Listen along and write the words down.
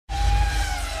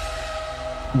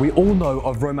We all know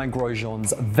of Romain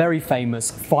Grosjean's very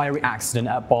famous fiery accident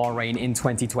at Bahrain in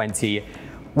 2020.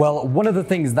 Well, one of the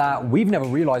things that we've never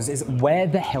realized is where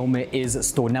the helmet is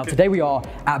stored. Now, today we are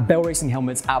at Bell Racing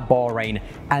Helmets at Bahrain,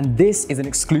 and this is an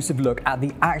exclusive look at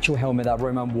the actual helmet that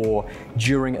Romain wore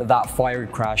during that fiery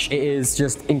crash. It is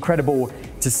just incredible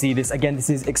to see this. Again, this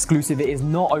is exclusive. It is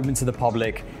not open to the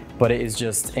public, but it is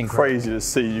just incredible. Crazy to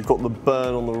see. You've got the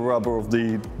burn on the rubber of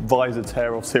the visor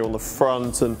tear-offs here on the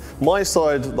front, and my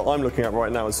side that I'm looking at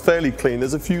right now is fairly clean.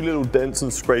 There's a few little dents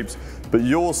and scrapes, but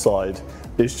your side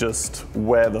is just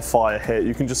where the fire hit.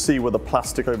 You can just see where the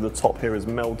plastic over the top here is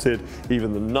melted,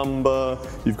 even the number.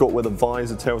 You've got where the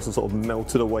visor tear-offs are sort of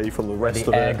melted away from the rest of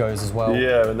it. The air goes as well.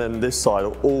 Yeah, and then this side,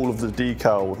 all of the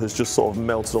decal has just sort of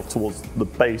melted off towards the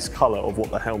base color of what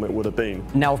the helmet would have been.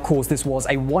 Now, of course, this was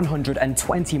a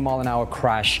 120-mile-an-hour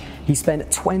crash. He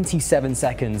spent 27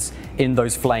 seconds in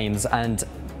those flames and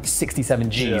 67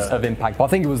 Gs of impact, but I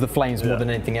think it was the flames more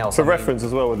than anything else. For reference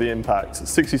as well with the impact,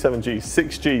 67 Gs,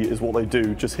 6G is what they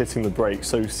do just hitting the brake,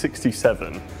 so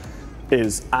 67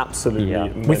 is absolutely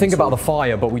mental. We think about the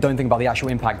fire, but we don't think about the actual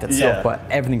impact itself, but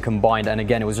everything combined, and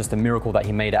again, it was just a miracle that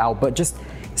he made it out. But just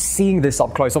seeing this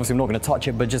up close, obviously I'm not going to touch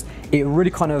it, but just it really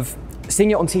kind of,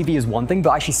 seeing it on TV is one thing,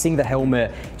 but actually seeing the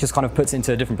helmet just kind of puts it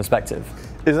into a different perspective.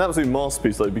 It's an absolute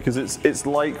masterpiece though, because it's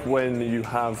like when you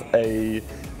have a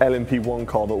LMP1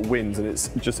 car that wins and it's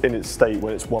just in its state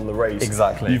when it's won the race.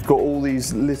 Exactly. You've got all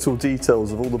these little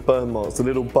details of all the burn marks, the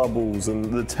little bubbles and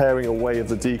the tearing away of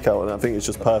the decal, and I think it's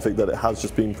just perfect that it has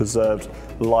just been preserved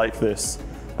like this.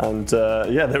 And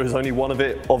yeah, there is only one of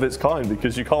its kind,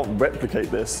 because you can't replicate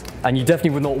this. And you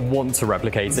definitely would not want to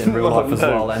replicate it in real life as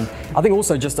well. And I think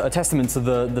also just a testament to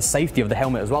the safety of the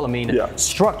helmet as well. I mean,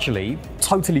 structurally,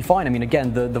 totally fine. I mean,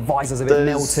 again, the visor's a bit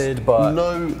melted, but...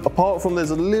 No, apart from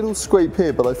there's a little scrape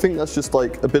here, but I think that's just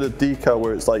like a bit of decal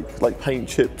where it's like paint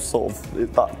chips sort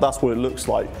of, that's what it looks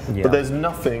like. But there's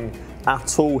nothing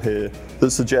at all here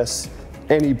that suggests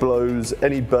any blows,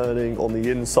 any burning on the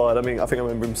inside. I mean, I think I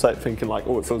remember him thinking like,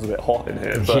 oh, it feels a bit hot in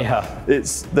here. But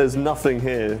there's nothing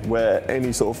here where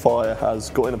any sort of fire has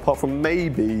got in, apart from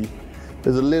maybe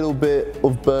there's a little bit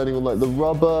of burning on like the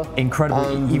rubber.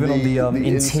 Incredible, even on the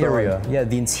interior. Inside. Yeah,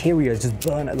 the interior is just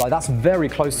burnt. Like that's very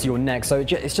close to your neck. So it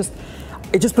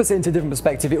just puts it into a different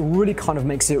perspective. It really kind of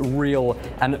makes it real,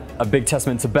 and a big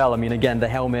testament to Bell. I mean, again, the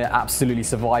helmet absolutely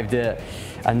survived it,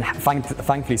 and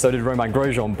thankfully so did Romain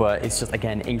Grosjean, but it's just,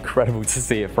 again, incredible to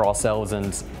see it for ourselves,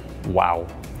 and wow.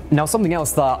 Now, something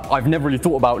else that I've never really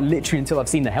thought about literally until I've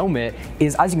seen the helmet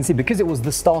is, as you can see, because it was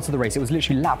the start of the race, it was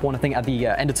literally lap 1, I think, at the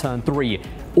end of turn 3,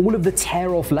 all of the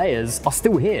tear-off layers are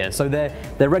still here. So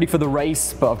they're ready for the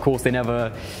race, but of course they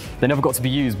never got to be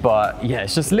used. But yeah,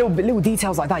 it's just little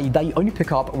details like that you only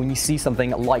pick up when you see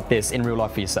something like this in real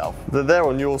life for yourself. They're there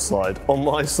on your side. On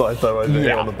my side though, over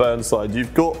here on the burn side,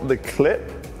 you've got the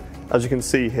clip, as you can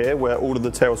see here, where all of the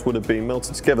tear-offs would have been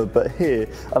melted together, but here,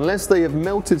 unless they have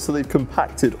melted so they've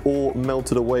compacted or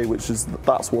melted away,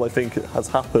 that's what I think has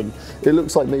happened, it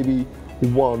looks like maybe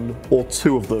 1 or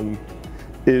 2 of them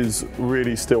is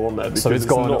really still on there, because so it's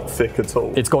not thick at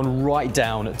all. It's gone right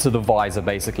down to the visor,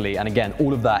 basically, and again,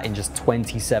 all of that in just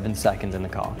 27 seconds in the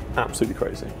car. Absolutely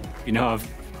crazy. You know,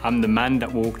 I'm the man that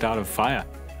walked out of fire.